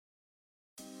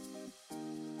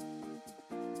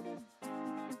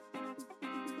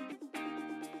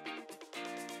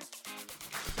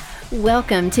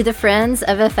Welcome to the Friends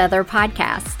of a Feather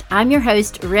podcast. I'm your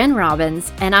host, Ren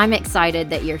Robbins, and I'm excited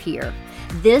that you're here.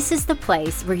 This is the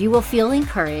place where you will feel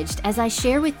encouraged as I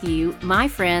share with you, my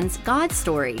friends, God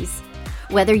stories.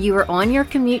 Whether you are on your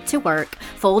commute to work,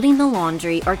 folding the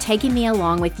laundry, or taking me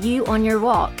along with you on your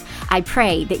walk, I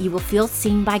pray that you will feel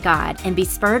seen by God and be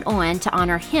spurred on to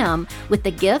honor Him with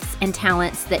the gifts and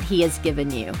talents that He has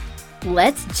given you.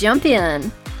 Let's jump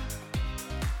in.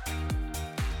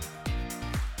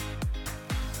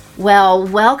 Well,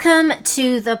 welcome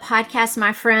to the podcast,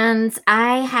 my friends.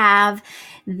 I have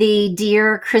the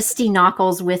dear Christy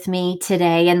Nockels with me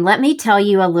today, and let me tell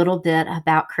you a little bit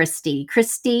about Christy.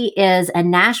 Christy is a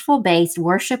Nashville-based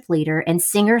worship leader and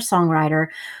singer-songwriter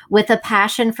with a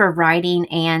passion for writing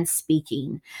and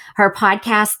speaking. Her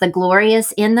podcast, The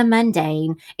Glorious in the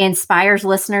Mundane, inspires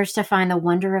listeners to find the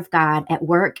wonder of God at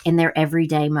work in their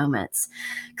everyday moments.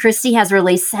 Christy has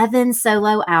released 7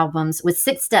 solo albums with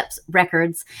Six Steps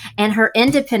Records and her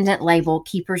independent label,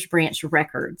 Keepers Branch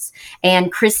Records.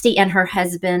 And Christy and her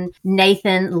husband,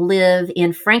 Nathan, live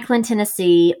in Franklin,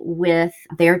 Tennessee with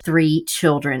their 3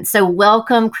 children. So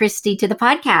welcome, Christy, to the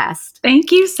podcast.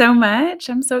 Thank you so much.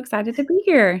 I'm so excited to be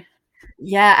here.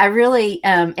 Yeah, I really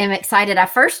am excited. I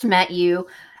first met you.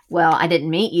 Well, I didn't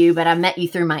meet you, but I met you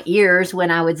through my ears when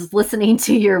I was listening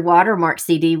to your Watermark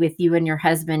CD with you and your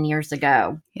husband years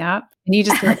ago. Yeah. And you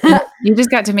just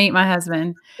got to meet my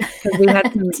husband because we had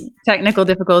some technical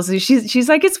difficulties. She's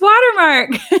like, it's Watermark.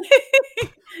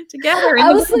 Together.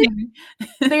 I was like,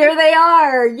 there they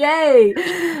are. Yay.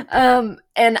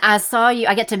 And I saw you,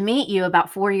 I got to meet you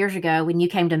about 4 years ago when you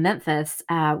came to Memphis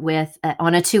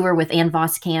on a tour with Ann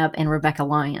Voskamp and Rebecca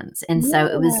Lyons. And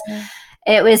so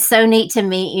it was so neat to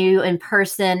meet you in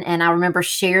person. And I remember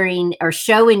sharing or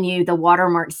showing you the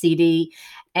Watermark CD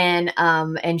and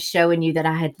showing you that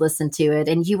I had listened to it.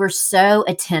 And you were so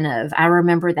attentive. I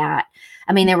remember that.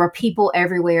 I mean, there were people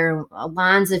everywhere,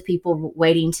 lines of people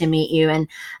waiting to meet you.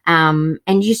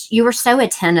 And you were so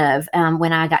attentive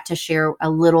when I got to share a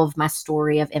little of my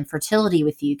story of infertility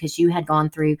with you, because you had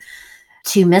gone through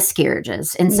 2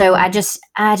 miscarriages. And so I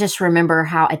just remember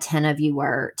how attentive you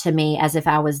were to me, as if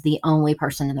I was the only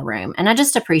person in the room. And I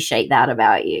just appreciate that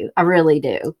about you. I really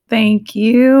do. Thank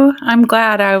you. I'm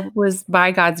glad I was,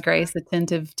 by God's grace,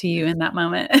 attentive to you in that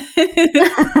moment.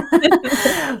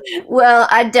 Well,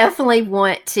 I definitely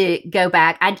want to go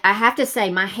back. I have to say,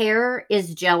 my hair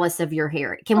is jealous of your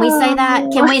hair. Can we say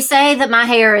that? Can we say that my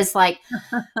hair is like,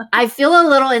 I feel a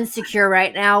little insecure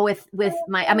right now with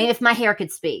my, I mean, if my hair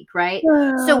could speak, right?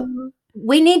 So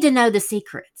we need to know the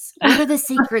secrets. What are the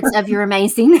secrets of your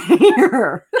amazing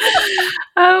hair?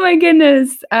 Oh my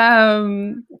goodness.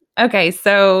 Okay.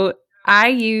 So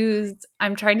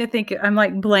I'm trying to think, I'm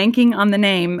like blanking on the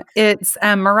name. It's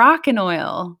Moroccan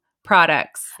oil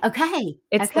products. Okay.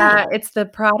 It's the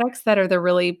products that are the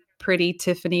really pretty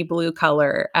Tiffany blue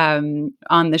color on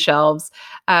the shelves.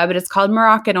 But it's called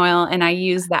Moroccan oil, and I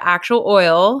use the actual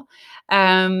oil.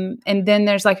 And then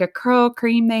there's like a curl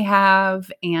cream they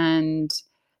have, and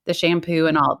the shampoo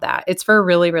and all of that. It's for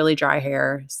really, really dry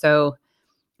hair. So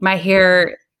my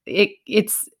hair, it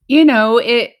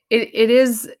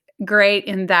is great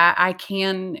in that I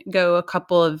can go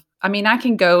I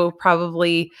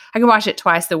can wash it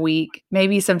twice a week,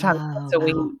 maybe sometimes once a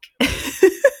week.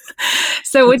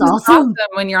 So which is awesome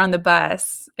when you're on the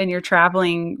bus and you're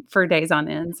traveling for days on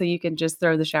end. So you can just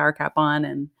throw the shower cap on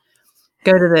and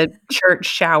go to the church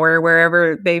shower,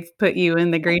 wherever they've put you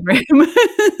in the green room.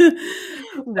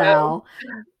 Wow.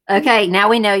 Okay, now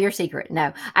we know your secret.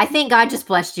 No, I think God just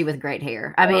blessed you with great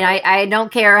hair. I mean, I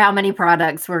don't care how many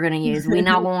products we're going to use. We're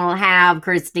not going to have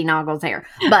Christy Nockels hair.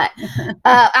 But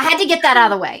I had to get that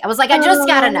out of the way. I was like, I just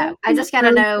got to know. I just got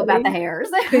to know about the hairs.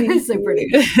 It's so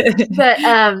pretty. But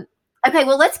okay,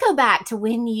 well, let's go back to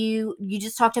when you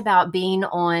just talked about being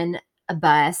on a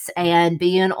bus and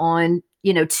being on,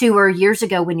 tour years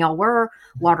ago when y'all were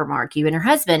Watermark, you and your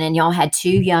husband, and y'all had 2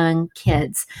 young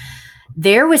kids.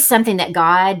 There was something that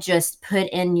God just put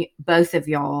in both of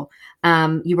y'all.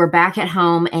 You were back at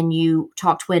home and you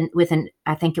talked with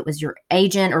I think it was your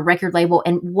agent or record label.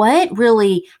 And what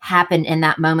really happened in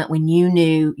that moment when you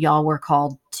knew y'all were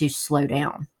called to slow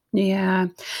down? Yeah.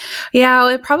 Yeah.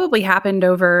 It probably happened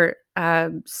over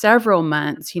several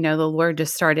months. The Lord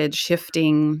just started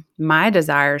shifting my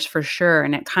desires for sure.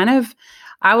 And it kind of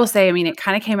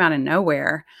came out of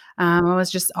nowhere. I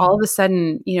was just all of a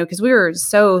sudden, because we were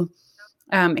so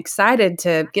excited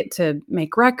to get to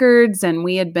make records, and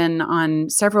we had been on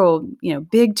several,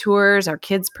 big tours. Our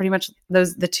kids, pretty much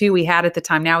the 2 we had at the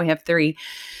time. Now we have 3.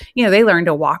 They learned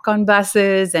to walk on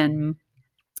buses, and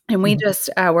we just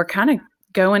were kind of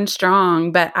going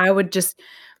strong. But I would just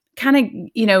kind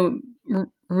of,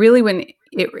 really when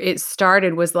it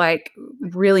started was like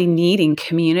really needing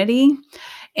community.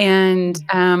 And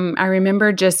I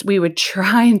remember just we would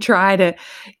try to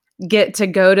get to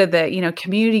go to the,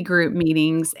 community group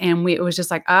meetings, and it was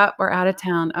just like, "Oh, we're out of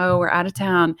town. Oh, we're out of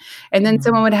town." And then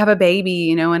someone would have a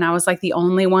baby, and I was like the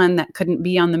only one that couldn't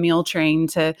be on the meal train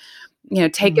to,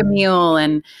 take a meal.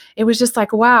 And it was just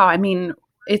like, wow. I mean,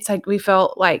 it's like we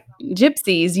felt like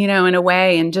gypsies, in a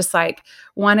way, and just like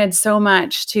wanted so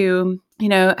much to,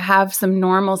 have some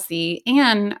normalcy.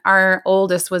 And our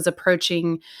oldest was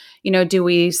approaching, do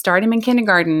we start him in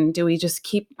kindergarten? Do we just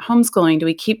keep homeschooling? Do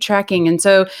we keep tracking? And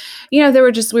so,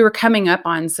 we were coming up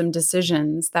on some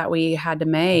decisions that we had to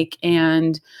make.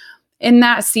 And in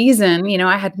that season,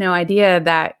 I had no idea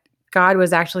that God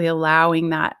was actually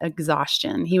allowing that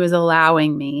exhaustion. He was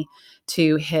allowing me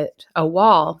to hit a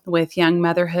wall with young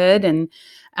motherhood, and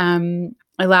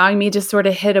allowing me to sort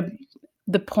of hit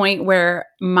the point where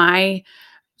my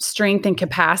strength and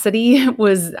capacity I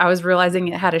was realizing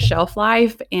it had a shelf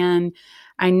life, and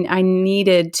I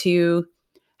needed to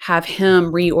have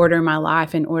him reorder my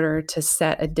life in order to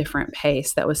set a different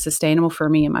pace that was sustainable for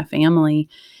me and my family.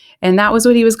 And that was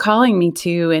what he was calling me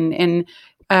to. And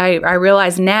I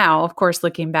realize now, of course,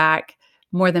 looking back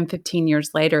more than 15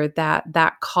 years later,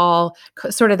 that call,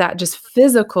 sort of that just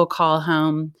physical call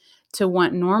home to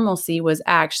want normalcy, was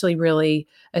actually really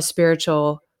a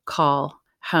spiritual call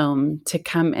home to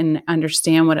come and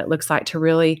understand what it looks like to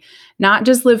really not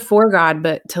just live for God,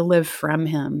 but to live from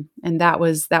him. And that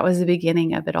was the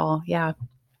beginning of it all. Yeah.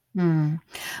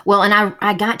 Well, and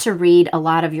I got to read a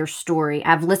lot of your story.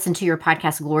 I've listened to your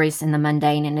podcast, Glorious in the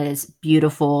Mundane, and it is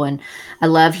beautiful. And I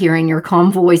love hearing your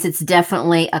calm voice. It's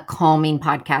definitely a calming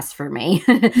podcast for me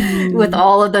with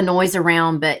all of the noise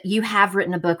around. But you have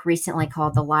written a book recently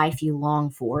called The Life You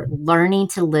Long For, Learning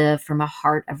to Live from a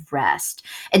Heart of Rest.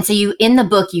 And so in the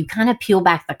book, you kind of peel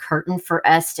back the curtain for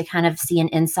us to kind of see an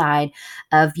inside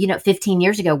of, 15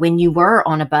 years ago when you were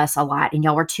on a bus a lot and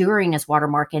y'all were touring as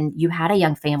Watermark and you had a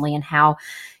young family, and how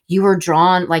you were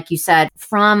drawn, like you said,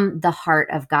 from the heart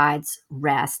of God's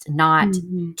rest, not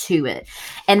to it.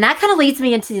 And that kind of leads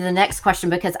me into the next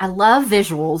question, because I love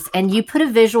visuals, and you put a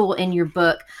visual in your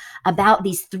book about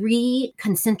these 3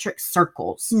 concentric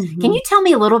circles. Can you tell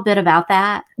me a little bit about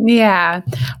that? Yeah.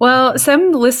 Well,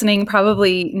 some listening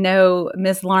probably know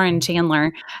Miss Lauren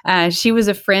Chandler. She was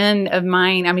a friend of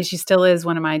mine. I mean, she still is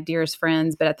one of my dearest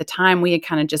friends, but at the time we had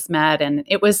kind of just met, and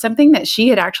it was something that she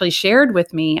had actually shared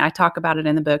with me. I talk about it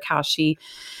in the book, how she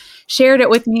shared it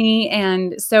with me.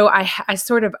 And so I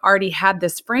sort of already had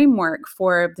this framework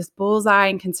for this bullseye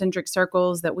and concentric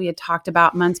circles that we had talked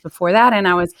about months before that. And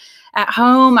I was at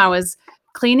home, I was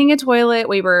cleaning a toilet.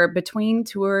 We were between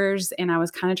tours, and I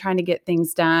was kind of trying to get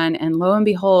things done. And lo and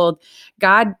behold,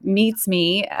 God meets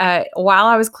me while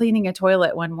I was cleaning a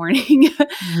toilet one morning,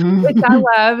 which I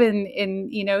love.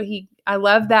 And I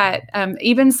love that.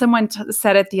 Even someone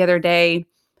said it the other day.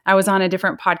 I was on a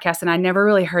different podcast, and I never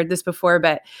really heard this before,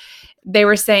 but they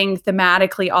were saying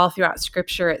thematically all throughout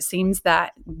scripture, it seems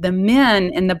that the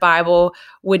men in the Bible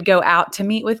would go out to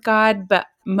meet with God, but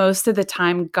most of the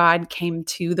time God came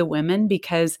to the women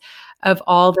because of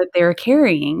all that they're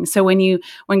carrying. So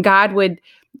when God would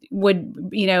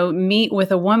meet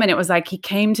with a woman, it was like he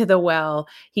came to the well,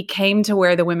 he came to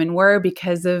where the women were,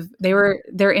 because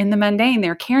they're in the mundane,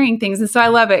 they're carrying things. And so I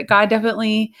love it. God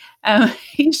definitely,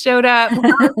 he showed up when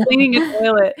I was cleaning a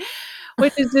toilet,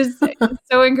 which is just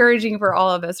so encouraging for all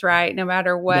of us, right? No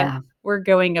matter what we're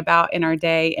going about in our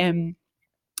day.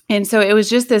 And so it was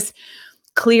just this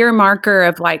clear marker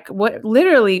of like, what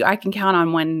literally I can count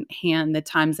on one hand the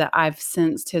times that I've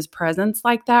sensed his presence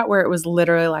like that, where it was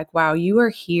literally like, wow, you are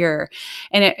here.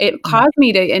 And it caused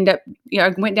me to end up,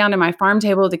 I went down to my farm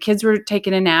table, the kids were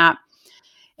taking a nap.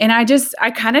 And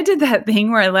I kind of did that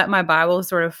thing where I let my Bible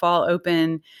sort of fall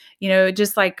open,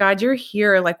 just like, God, you're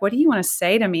here. Like, what do you want to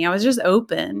say to me? I was just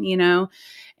open,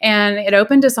 and it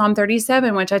opened to Psalm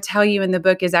 37, which I tell you in the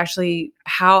book is actually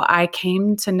how I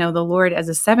came to know the Lord as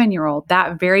a 7-year-old.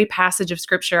 That very passage of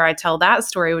scripture, I tell that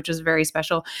story, which was very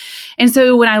special. And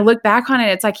so when I look back on it,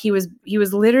 it's like he was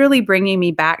literally bringing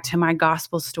me back to my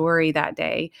gospel story that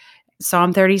day.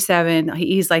 Psalm 37,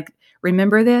 he's like,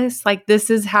 remember this? Like, this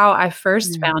is how I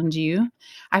first found you.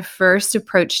 I first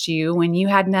approached you when you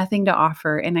had nothing to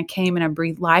offer. And I came and I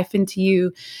breathed life into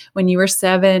you when you were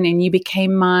 7 and you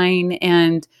became mine.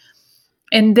 And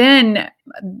then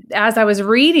as I was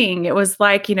reading, it was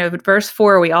like, verse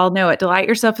 4, we all know it. Delight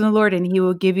yourself in the Lord and he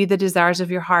will give you the desires of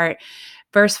your heart.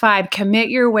 Verse 5, commit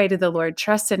your way to the Lord,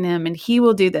 trust in him, and he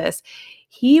will do this.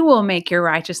 He will make your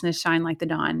righteousness shine like the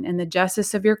dawn and the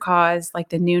justice of your cause like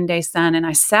the noonday sun. And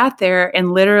I sat there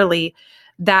and literally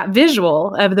that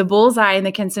visual of the bullseye and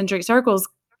the concentric circles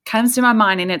comes to my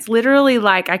mind. And it's literally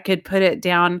like I could put it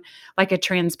down like a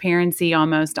transparency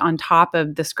almost on top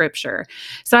of the scripture.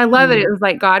 So I love it. It was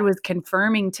like God was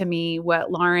confirming to me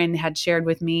what Lauren had shared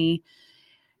with me.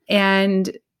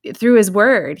 And through his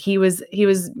word, he was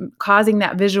causing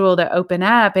that visual to open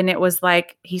up. And it was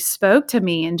like he spoke to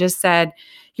me and just said,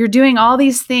 you're doing all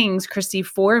these things, Christy,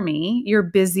 for me. You're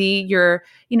busy.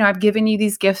 I've given you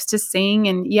these gifts to sing.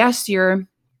 And yes,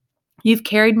 you've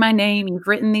carried my name. You've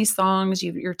written these songs.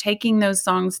 You're taking those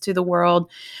songs to the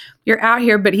world. You're out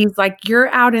here. But he's like, you're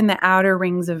out in the outer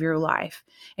rings of your life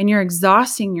and you're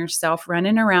exhausting yourself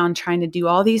running around trying to do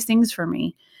all these things for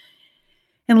me.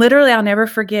 And literally, I'll never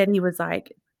forget, he was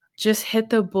like, just hit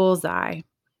the bullseye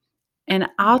and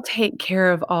I'll take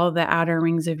care of all the outer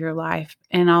rings of your life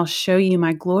and I'll show you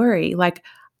my glory. Like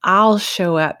I'll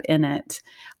show up in it.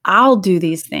 I'll do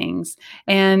these things.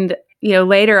 And,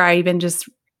 later I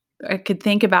could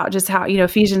think about just how,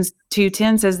 Ephesians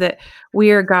 2:10 says that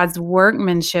we are God's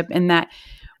workmanship and that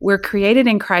we're created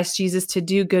in Christ Jesus to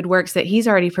do good works that he's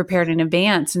already prepared in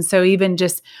advance. And so even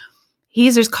just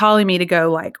he's just calling me to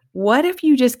go like, what if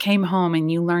you just came home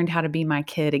and you learned how to be my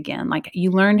kid again? Like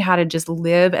you learned how to just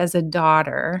live as a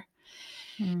daughter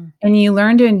and you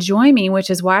learned to enjoy me, which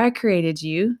is why I created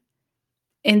you.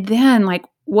 And then like,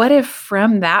 what if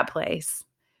from that place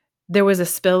there was a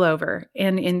spillover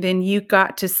and then you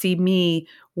got to see me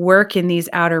work in these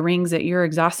outer rings that you're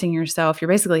exhausting yourself. You're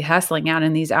basically hustling out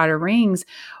in these outer rings.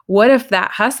 What if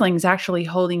that hustling is actually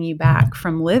holding you back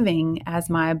from living as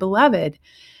my beloved?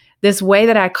 This way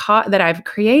that I've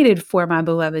created for my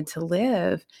beloved to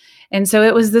live. And so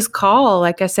it was this call,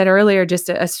 like I said earlier, just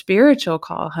a spiritual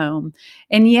call home.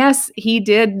 And yes, he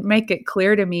did make it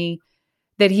clear to me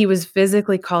that he was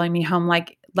physically calling me home,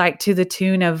 like to the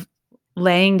tune of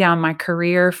laying down my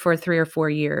career for 3 or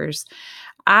 4 years.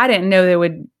 I didn't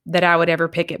know that I would ever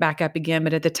pick it back up again.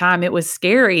 But at the time it was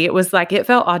scary. It was like, it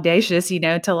felt audacious,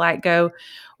 to like go,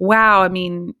 wow, I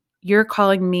mean, you're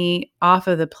calling me off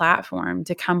of the platform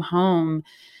to come home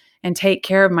and take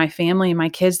care of my family and my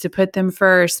kids, to put them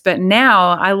first. But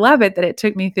now I love it that it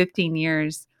took me 15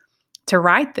 years to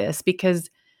write this,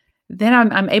 because then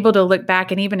I'm able to look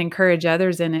back and even encourage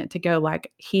others in it to go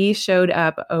like, he showed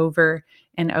up over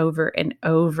and over and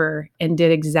over and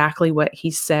did exactly what he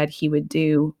said he would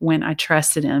do when I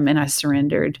trusted him and I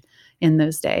surrendered in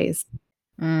those days.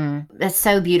 That's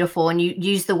so beautiful. And you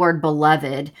use the word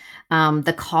beloved,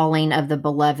 the calling of the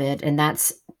beloved, and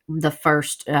that's the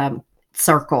first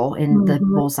circle in the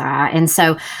bullseye. And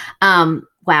so,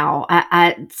 wow,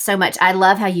 I so much. I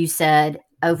love how you said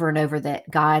over and over that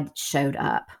God showed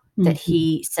up, that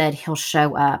he said he'll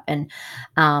show up. And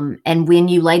when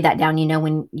you laid that down,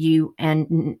 when you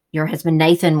and your husband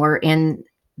Nathan were in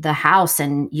the house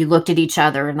and you looked at each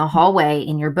other in the hallway,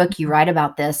 in your book, you write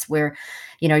about this where,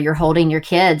 you're holding your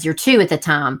kids, you're two kids at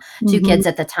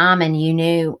the time. And you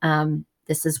knew,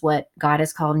 this is what God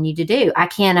is calling you to do. I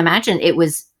can't imagine it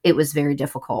was very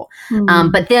difficult.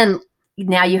 But then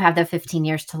now you have the 15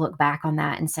 years to look back on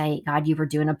that and say, God, you were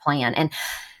doing a plan. And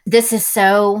this is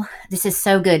so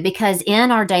good, because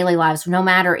in our daily lives, no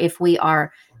matter if we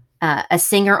are a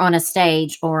singer on a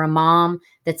stage or a mom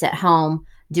that's at home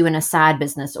doing a side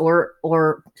business or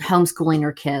homeschooling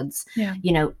her kids,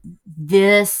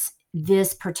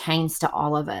 this pertains to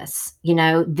all of us.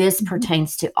 This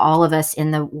pertains to all of us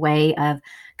in the way of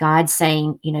God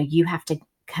saying, you have to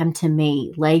come to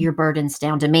me, lay your burdens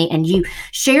down to me. And you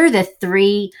share the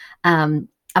 3, I'm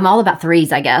all about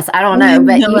 3s, I guess. I don't know,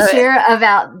 but you share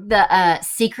about the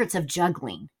secrets of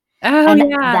juggling. Oh, and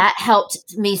yeah. That helped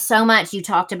me so much. You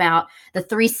talked about the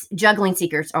 3 juggling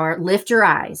secrets are lift your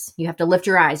eyes. You have to lift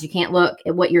your eyes. You can't look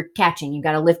at what you're catching. You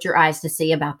got to lift your eyes to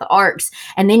see about the arcs.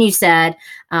 And then you said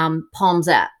palms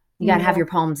up. You got to have your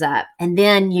palms up. And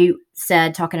then you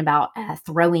said, talking about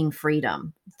throwing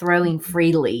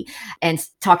freely, and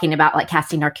talking about like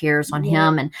casting our cares on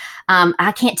him. And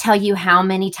I can't tell you how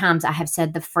many times I have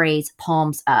said the phrase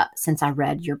palms up since I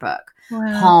read your book.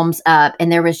 Wow. Palms up.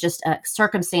 And there was just a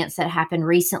circumstance that happened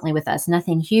recently with us,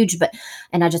 nothing huge,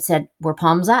 and I just said, we're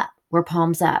palms up. We're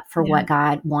palms up for what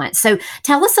God wants. So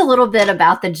tell us a little bit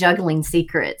about the juggling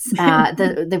secrets.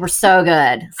 They were so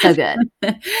good. So good.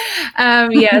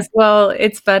 Yes. Well,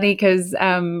 it's funny because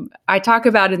I talk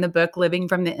about in the book living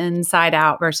from the inside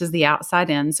out versus the outside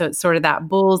in. So it's sort of that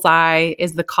bullseye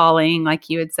is the calling, like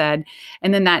you had said.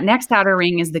 And then that next outer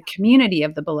ring is the community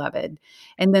of the beloved.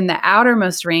 And then the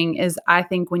outermost ring is, I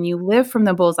think, when you live from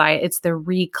the bullseye, it's the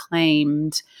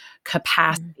reclaimed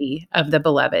capacity of the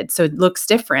beloved. So it looks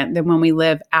different than when we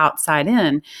live outside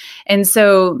in. And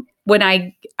so when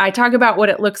I talk about what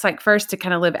it looks like first to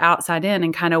kind of live outside in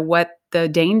and kind of what the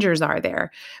dangers are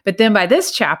there. But then by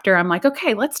this chapter, I'm like,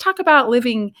 okay, let's talk about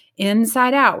living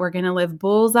inside out. We're going to live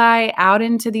bullseye out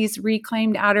into these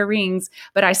reclaimed outer rings.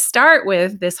 But I start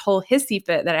with this whole hissy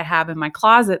fit that I have in my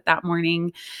closet that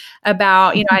morning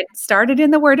about, I started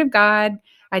in the Word of God.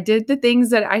 I did the things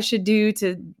that I should do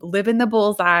to live in the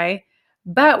bullseye,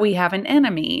 but we have an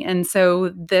enemy. And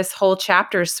so this whole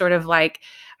chapter is sort of like,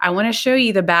 I want to show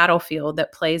you the battlefield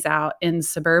that plays out in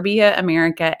suburbia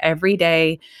America every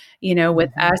day, with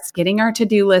us getting our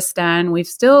to-do list done. We've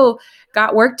still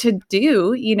got work to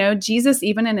do. Jesus,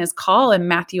 even in his call in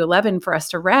Matthew 11 for us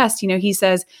to rest, he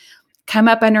says, come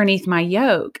up underneath my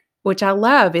yoke, which I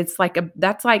love. It's like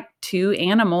that's like two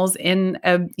animals in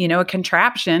a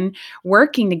contraption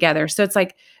working together. So it's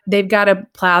like they've got to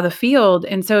plow the field.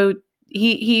 And so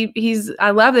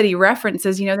I love that he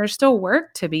references, there's still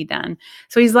work to be done.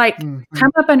 So he's like,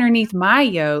 come up underneath my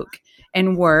yoke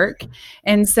and work.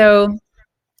 And so,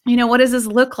 what does this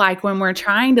look like when we're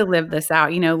trying to live this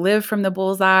out, live from the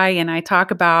bullseye? And I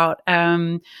talk about,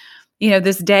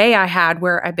 this day I had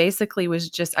where I basically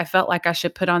I felt like I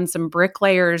should put on some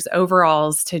bricklayers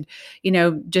overalls to,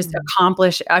 just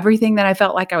accomplish everything that I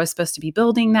felt like I was supposed to be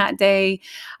building that day.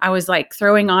 I was like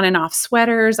throwing on and off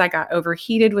sweaters. I got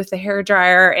overheated with the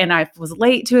hairdryer and I was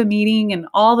late to a meeting and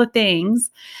all the things.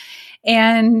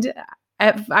 And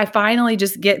I finally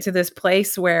just get to this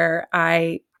place where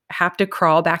I have to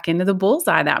crawl back into the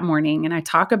bullseye that morning. And I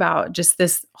talk about just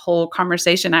this whole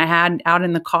conversation I had out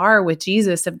in the car with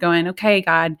Jesus of going, okay,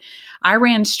 God, I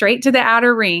ran straight to the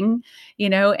outer ring,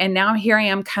 and now here I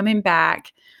am coming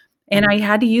back. And I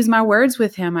had to use my words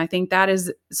with him. I think that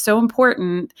is so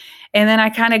important. And then I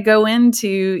kind of go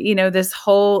into, this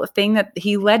whole thing that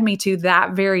he led me to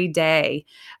that very day.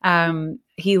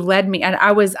 He led me, and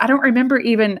I don't remember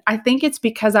even, I think it's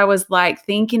because I was like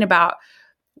thinking about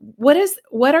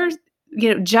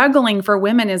juggling for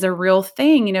women is a real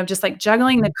thing, just like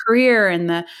juggling the career and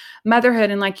the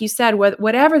motherhood. And like you said,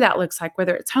 whatever that looks like,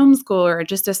 whether it's homeschool or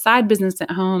just a side business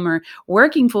at home or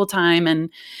working full time.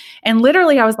 And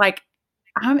literally I was like,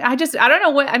 I don't know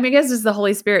what, I guess it's the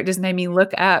Holy Spirit just made me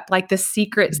look up like the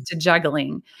secrets to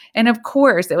juggling. And of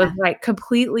course it was like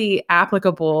completely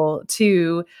applicable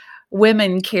to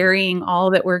women carrying all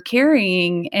that we're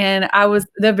carrying. And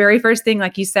the very first thing,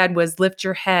 like you said, was lift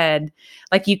your head.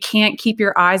 Like you can't keep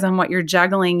your eyes on what you're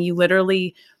juggling. You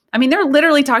literally, they're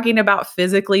literally talking about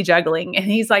physically juggling. And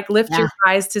he's like, lift your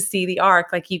eyes to see the ark.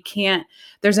 Like you can't,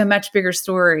 there's a much bigger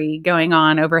story going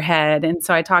on overhead. And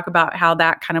so I talk about how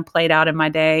that kind of played out in my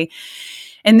day.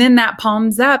 And then that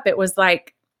palms up, it was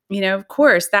like, of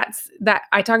course that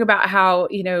I talk about how,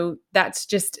 that's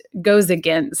just goes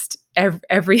against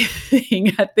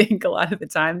everything. I think a lot of the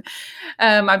time,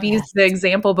 I've used the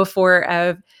example before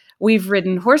of we've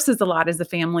ridden horses a lot as a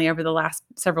family over the last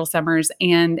several summers,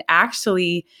 and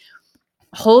actually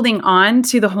holding on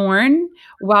to the horn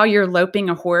while you're loping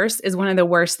a horse is one of the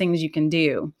worst things you can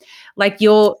do. Like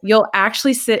you'll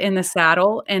actually sit in the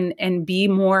saddle and be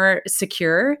more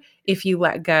secure if you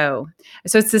let go.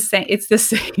 So it's the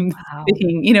same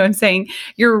thing. I'm saying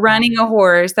you're running a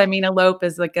horse. A lope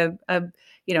is like a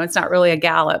it's not really a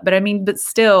gallop, but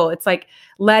still it's like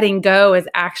letting go is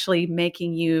actually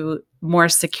making you more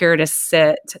secure to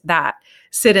sit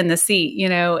in the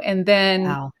seat, and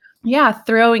then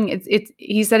throwing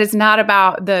he said it's not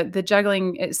about the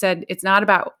juggling. It said it's not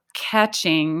about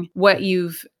catching what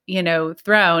you've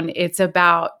thrown. It's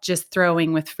about just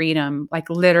throwing with freedom. Like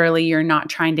literally you're not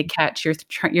trying to catch,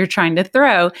 you're trying to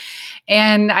throw.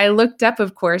 And I looked up,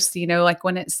 of course, like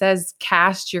when it says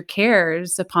cast your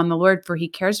cares upon the Lord for he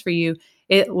cares for you,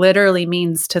 it literally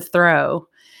means to throw.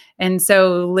 And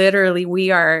so literally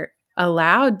we are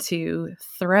allowed to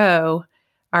throw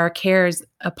our cares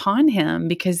upon him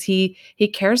because he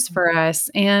cares for us.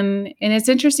 And it's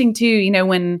interesting too,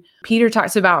 when Peter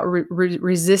talks about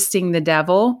resisting the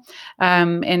devil,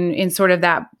 and in sort of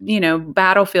that,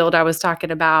 battlefield I was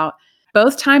talking about,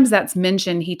 both times that's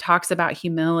mentioned, he talks about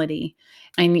humility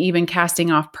and even casting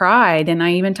off pride. And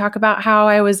I even talk about how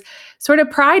I was sort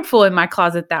of prideful in my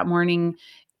closet that morning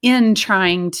in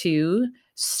trying to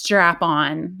strap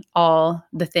on all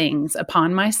the things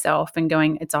upon myself and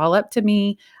going, it's all up to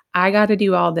me. I got to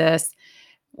do all this.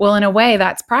 Well, in a way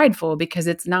that's prideful because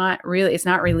it's not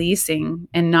releasing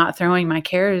and not throwing my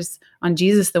cares on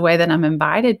Jesus the way that I'm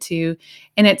invited to.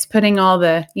 And it's putting all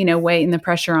the, weight and the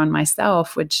pressure on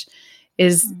myself, which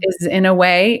is in a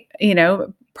way,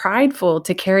 prideful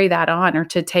to carry that on or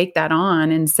to take that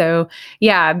on. And so,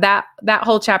 yeah, that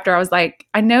whole chapter, I was like,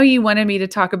 I know you wanted me to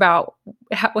talk about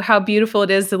how beautiful it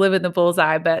is to live in the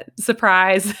bullseye, but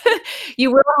surprise,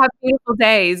 you will have beautiful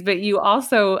days. But you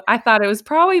also, I thought it was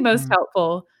probably most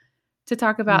helpful to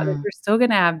talk about that you're still going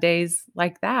to have days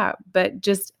like that, but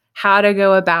just how to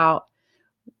go about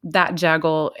that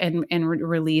juggle and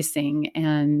releasing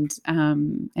and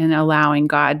allowing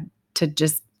God to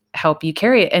just help you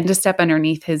carry it and to step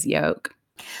underneath his yoke.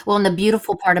 Well, and the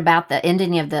beautiful part about the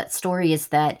ending of that story is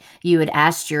that you had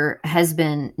asked your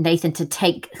husband, Nathan, to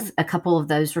take a couple of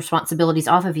those responsibilities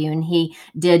off of you, and he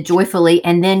did joyfully.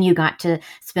 And then you got to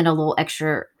spend a little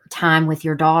extra time with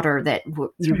your daughter that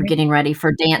you were getting ready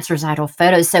for dance recital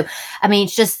photos. So, I mean,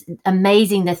 it's just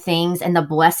amazing the things and the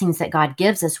blessings that God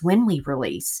gives us when we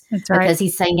release. That's right. Because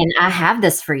he's saying, and I have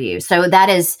this for you. So that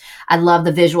is, I love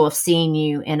the visual of seeing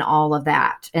you in all of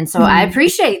that. And so I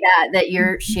appreciate that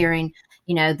you're sharing,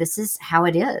 you know, this is how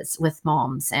it is with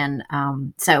moms. And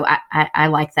so I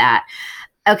like that.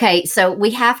 Okay, so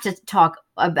we have to talk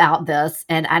about this.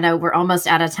 And I know we're almost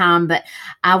out of time, but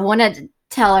I wanted to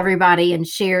tell everybody and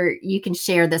share, you can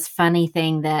share this funny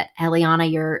thing that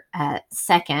Eliana, your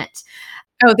second.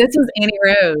 Oh, this was Annie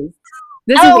Rose.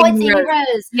 It's Annie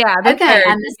Rose. Yeah. Okay,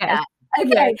 I missed that.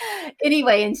 Okay.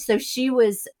 Anyway, and so she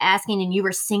was asking, and you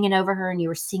were singing over her, and you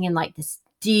were singing like this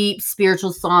deep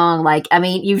spiritual song. Like, I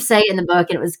mean, you say it in the book,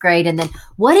 and it was great. And then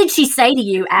what did she say to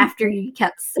you after you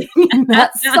kept singing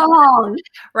that song?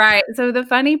 Right. So the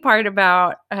funny part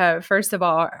about, first of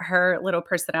all, her little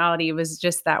personality was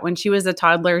just that when she was a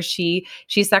toddler, she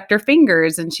sucked her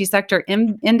fingers, and she sucked her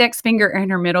index finger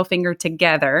and her middle finger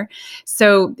together.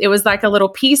 So it was like a little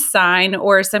peace sign,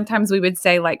 or sometimes we would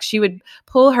say like she would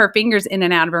pull her fingers in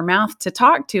and out of her mouth to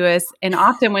talk to us. And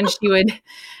often when she would,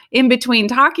 in between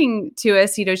talking to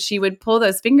us, you know, she would pull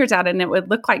those fingers out and it would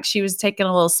look like she was taking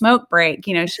a little smoke break.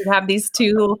 You know, she'd have these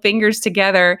two little fingers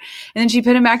together and then she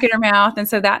put them back in her mouth. And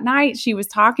so that night she was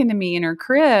talking to me in her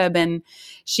crib and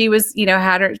she was, you know,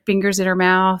 had her fingers in her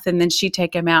mouth and then she'd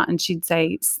take them out and she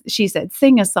said,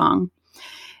 sing a song.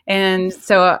 And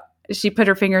so she put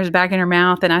her fingers back in her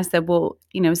mouth and I said, well,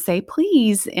 you know, say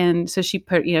please. And so she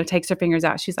takes her fingers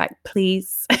out. She's like,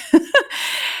 please.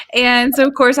 And so,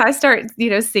 of course, I start, you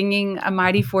know, singing A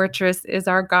Mighty Fortress Is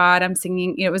Our God. I'm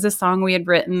singing, you know, it was a song we had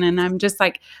written and I'm just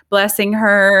like blessing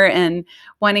her and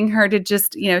wanting her to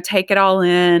just, you know, take it all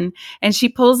in. And she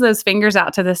pulls those fingers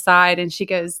out to the side and she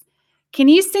goes, can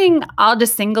you sing All the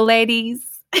Single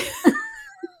Ladies?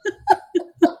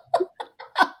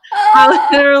 I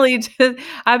literally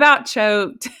I about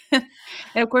choked. And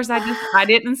of course, I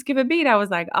didn't skip a beat. I was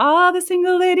like, all the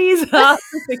single ladies, all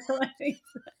the single ladies.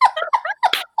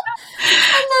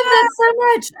 I love that so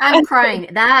much. I'm crying.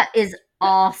 That is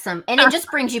awesome. And it just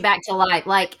brings you back to life.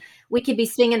 Like we could be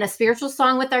singing a spiritual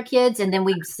song with our kids and then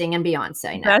we sing in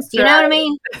Beyonce. Now. Do you know what I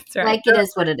mean? That's right. Like it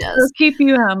is what it is. It'll keep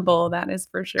you humble. That is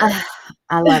for sure.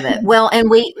 I love it. Well, and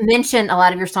we mentioned a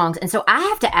lot of your songs. And so I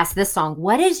have to ask this song,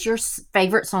 what is your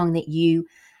favorite song that you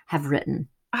have written?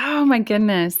 Oh my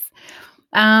goodness.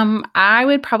 I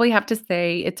would probably have to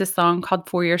say it's a song called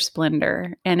For Your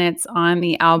Splendor, and it's on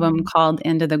the album called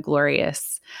Into the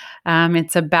Glorious.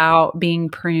 It's about being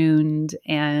pruned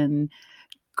and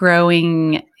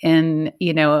growing in,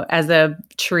 you know, as a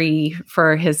tree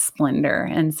for his splendor.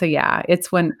 And so, yeah, it's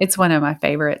one of my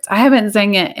favorites. I haven't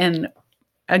sang it in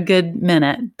a good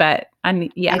minute, but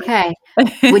yeah. Okay.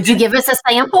 Would you give us a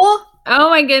sample? Oh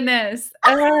my goodness.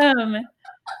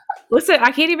 Listen,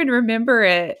 I can't even remember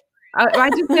it. I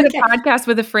just did a podcast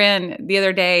with a friend the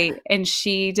other day, and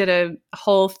she did a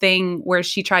whole thing where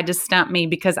she tried to stump me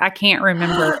because I can't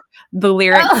remember the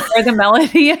lyrics or the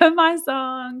melody of my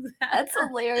songs. That's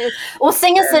hilarious. Well,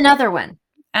 sing us another one.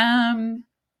 Oh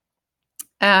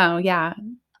yeah.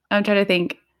 I'm trying to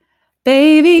think.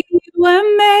 Baby, you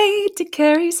were made to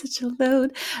carry such a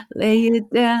load. Lay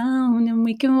it down and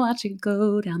we can watch it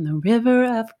go down the river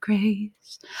of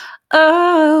grace.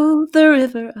 Oh, the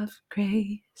river of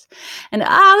grace. And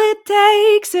all it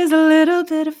takes is a little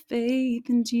bit of faith,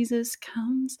 and Jesus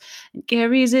comes and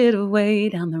carries it away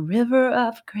down the river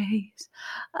of grace.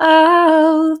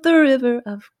 Oh, the river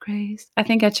of grace. I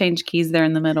think I changed keys there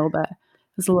in the middle, but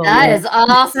it's a little That is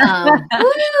awesome.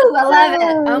 Woo, I love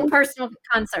it. Own personal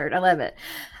concert. I love it.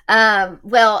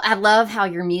 Well, I love how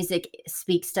your music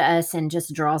speaks to us and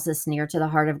just draws us near to the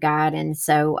heart of God. And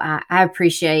so I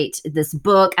appreciate this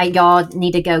book. Y'all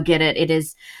need to go get it. It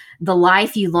is The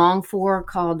Life You Long For,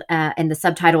 called, and the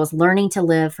subtitle is Learning to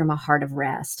Live from a Heart of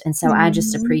Rest. And so I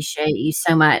just appreciate you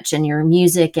so much, and your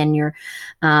music and your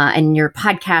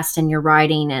podcast and your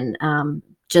writing, and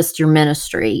just your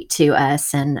ministry to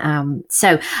us. And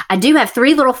so I do have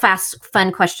 3 little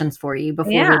fun questions for you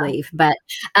before we leave. But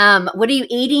what are you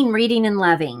eating, reading, and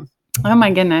loving? Oh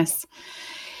my goodness.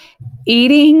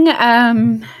 Eating,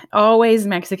 always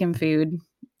Mexican food.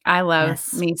 I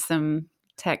love me some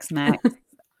Tex-Mex.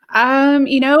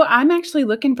 I'm actually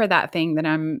looking for that thing that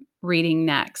I'm reading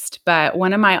next, but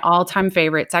one of my all-time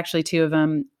favorites, actually 2 of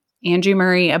them, Andrew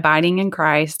Murray, Abiding in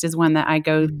Christ, is one that I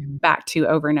go back to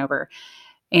over and over.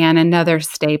 And another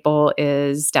staple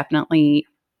is definitely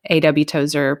A.W.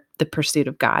 Tozer, The Pursuit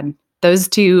of God. Those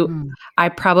 2 I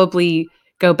probably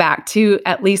go back to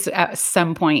at least at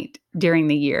some point during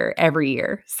the year, every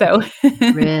year. So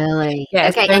really?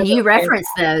 Yes. Okay. And you reference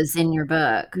those in your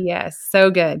book. Yes.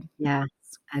 So good. Yeah.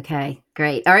 Okay.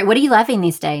 Great. All right. What are you loving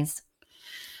these days?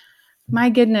 My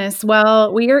goodness.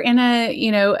 Well, we are in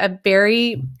a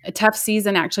very tough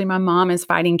season. Actually, my mom is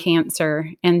fighting cancer.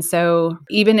 And so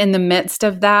even in the midst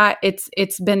of that,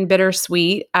 it's been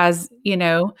bittersweet, as, you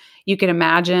can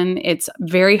imagine. It's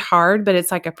very hard, but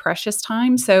it's like a precious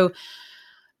time. So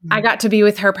I got to be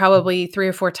with her probably 3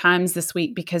 or 4 times this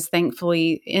week, because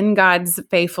thankfully, in God's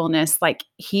faithfulness, like,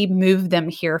 He moved them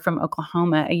here from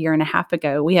Oklahoma a year and a half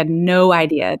ago. We had no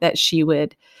idea that she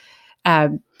would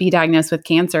be diagnosed with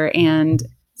cancer. And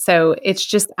so it's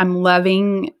just, I'm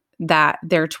loving that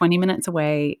they're 20 minutes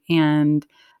away, and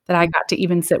that I got to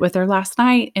even sit with her last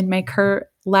night and make her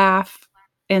laugh.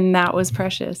 And that was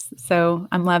precious. So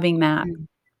I'm loving that.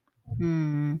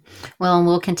 Well, and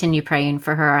we'll continue praying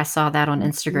for her. I saw that on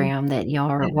Instagram that y'all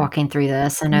are walking through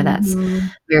this. I know that's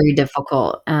very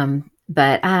difficult.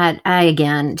 But I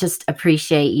again just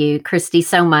appreciate you, Christy,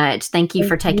 so much. Thank you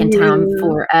for taking time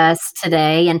for us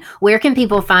today. And where can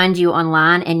people find you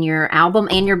online and your album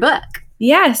and your book?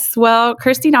 Yes. Well,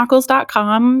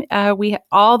 ChristyNockels.com.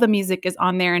 All the music is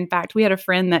on there. In fact, we had a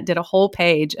friend that did a whole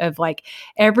page of like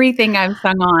everything I've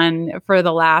sung on for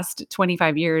the last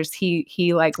 25 years.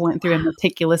 He like went through and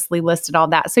meticulously listed all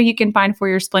that. So you can find For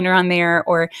Your Splendor on there,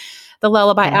 or the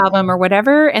Lullaby album, or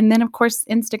whatever. And then of course,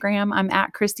 Instagram, I'm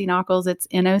at Christy Nockels. It's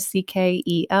Nockels.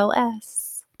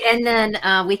 And then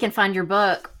we can find your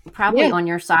book probably on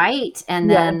your site, and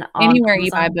then anywhere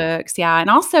you buy books. Yeah. And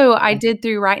also I did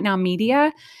through Right Now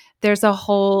Media. There's a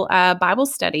whole Bible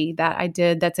study that I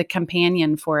did that's a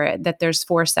companion for it, that there's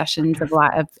 4 sessions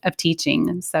of teaching.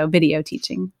 And so video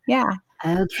teaching. Yeah.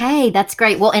 Okay, that's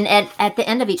great. Well, and at the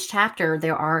end of each chapter,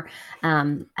 there are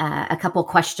a couple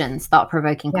questions,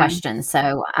 thought-provoking questions.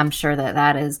 So I'm sure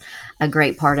that is a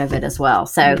great part of it as well.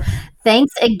 So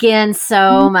thanks again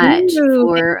so much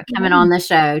for coming on the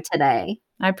show today.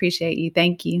 I appreciate you.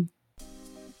 Thank you.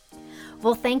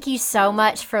 Well, thank you so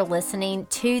much for listening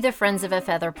to the Friends of a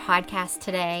Feather podcast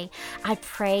today. I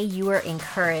pray you were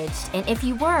encouraged. And if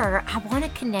you were, I want to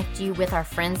connect you with our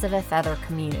Friends of a Feather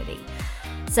community.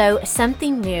 So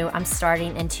something new I'm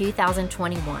starting in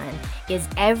 2021 is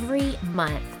every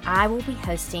month I will be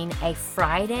hosting a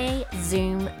Friday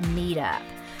Zoom meetup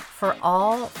for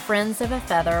all Friends of a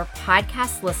Feather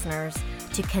podcast listeners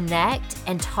to connect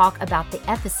and talk about the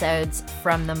episodes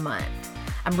from the month.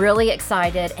 I'm really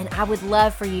excited, and I would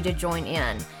love for you to join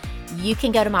in. You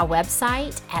can go to my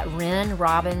website at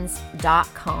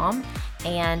renrobbins.com,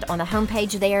 and on the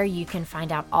homepage there, you can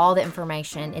find out all the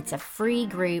information. It's a free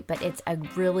group, but it's a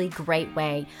really great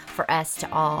way for us to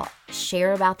all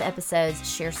share about the episodes,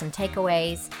 share some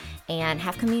takeaways, and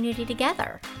have community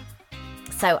together.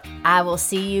 So I will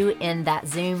see you in that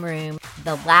Zoom room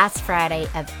the last Friday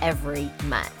of every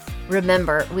month.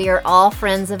 Remember, we are all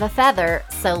friends of a feather,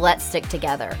 so let's stick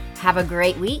together. Have a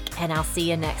great week, and I'll see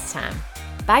you next time.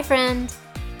 Bye, friend.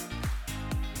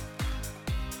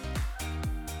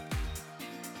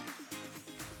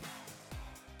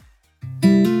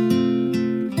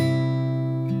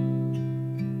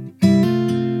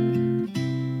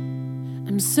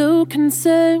 I'm so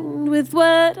concerned with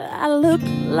what I look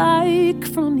like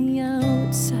from the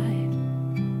outside.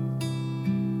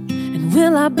 And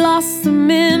will I blossom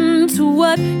into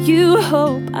what you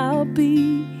hope I'll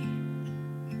be?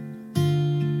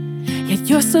 Yet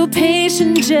you're so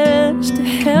patient just to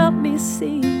help me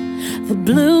see the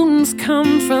blooms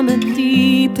come from a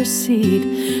deeper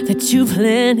seed that you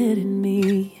planted in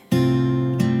me.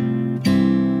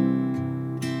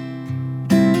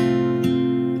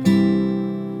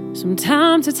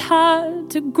 Sometimes it's hard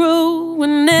to grow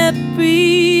when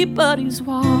everybody's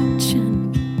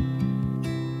watching,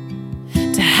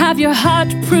 to have your heart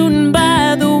pruned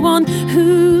by the one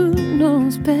who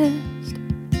knows best.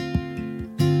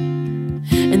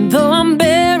 And though I'm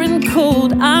bare and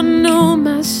cold, I know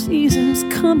my season's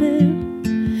coming,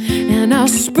 and I'll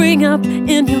spring up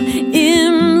in your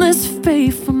endless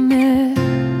faithfulness.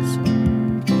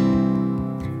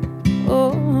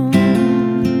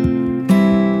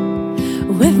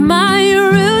 my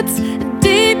roots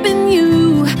deep in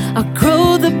you, I'll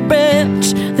grow the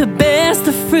branch that bears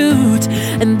the fruit.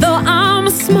 And though I'm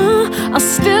small, I'll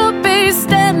still be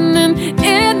standing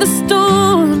in the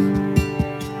storm.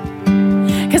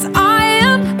 'Cause I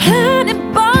am planted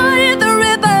by the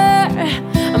river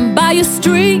and by your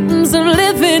streams of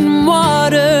living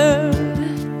water.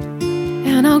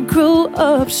 And I'll grow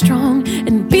up strong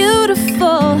and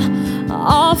beautiful,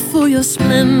 all for your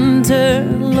splendor,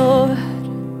 Lord.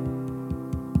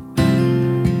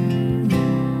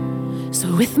 So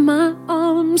with my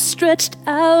arms stretched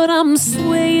out, I'm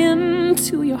swaying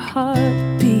to your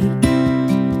heartbeat.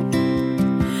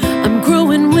 I'm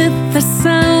growing with the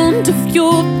sound of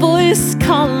your voice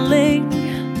calling.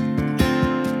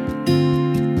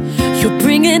 You're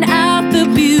bringing out the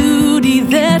beauty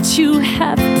that you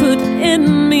have put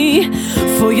in me,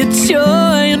 for your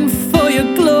joy and for your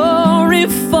glory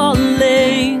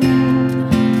falling.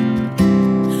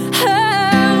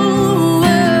 Oh,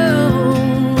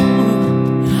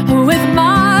 oh. With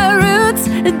my roots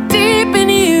deep in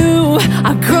you,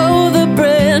 I grow the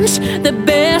branch that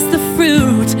bears the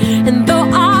fruit. And though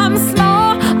I'm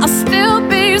small, I'll still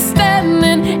be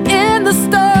standing in the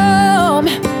storm.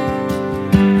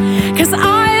 'Cause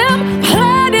I am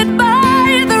planted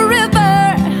by the river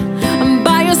and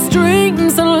by your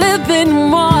streams of living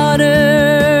water.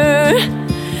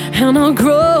 And I'll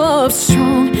grow up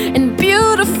strong and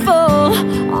beautiful,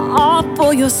 all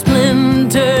for your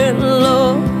splendor,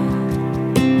 Lord.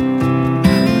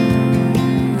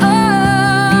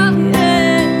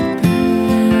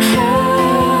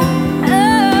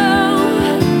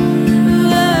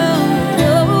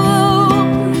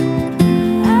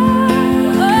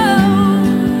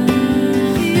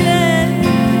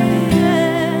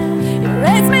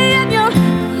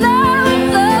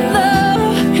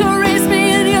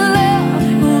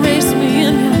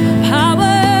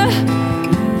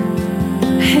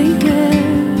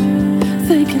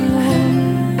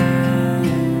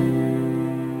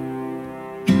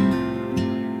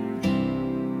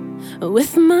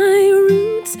 With my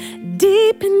roots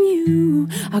deep in you,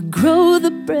 I grow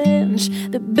the branch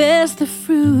that bears the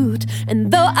fruit.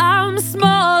 And though I'm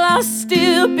small, I'll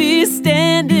still be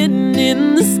standing in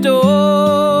the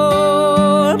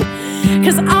storm.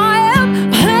 'Cause I am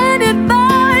planted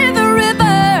by the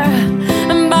river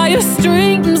and by your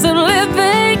streams of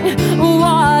living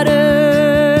water.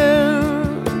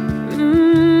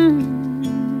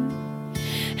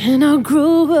 And I'll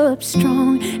grow up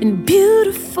strong and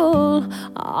beautiful,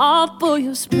 all for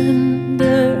your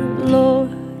splendor, Lord.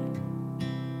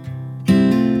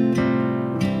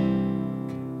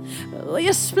 Oh,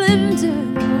 your splendor,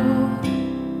 Lord.